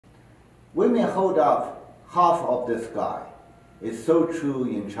Women hold up half of the sky. It's so true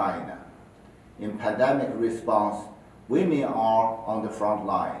in China. In pandemic response, women are on the front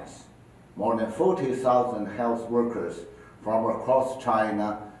lines. More than 40,000 health workers from across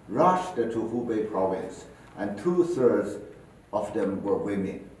China rushed to Hubei province, and 2/3 of them were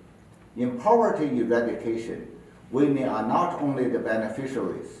women. In poverty eradication, women are not only the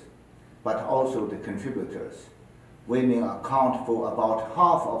beneficiaries, but also the contributors. Women account for about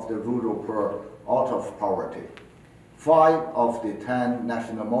half of the rural poor out of poverty. 5 of the 10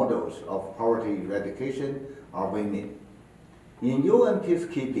 national models of poverty eradication are women. In UN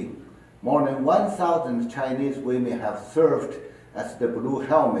peacekeeping, more than 1,000 Chinese women have served as the blue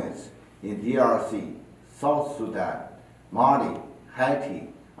helmets in DRC, South Sudan, Mali,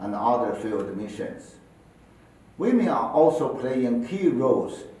 Haiti, and other field missions. Women are also playing key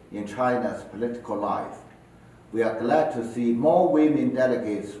roles in China's political life. We are glad to see more women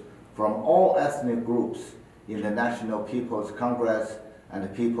delegates from all ethnic groups in the National People's Congress and the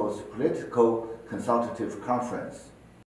People's Political Consultative Conference.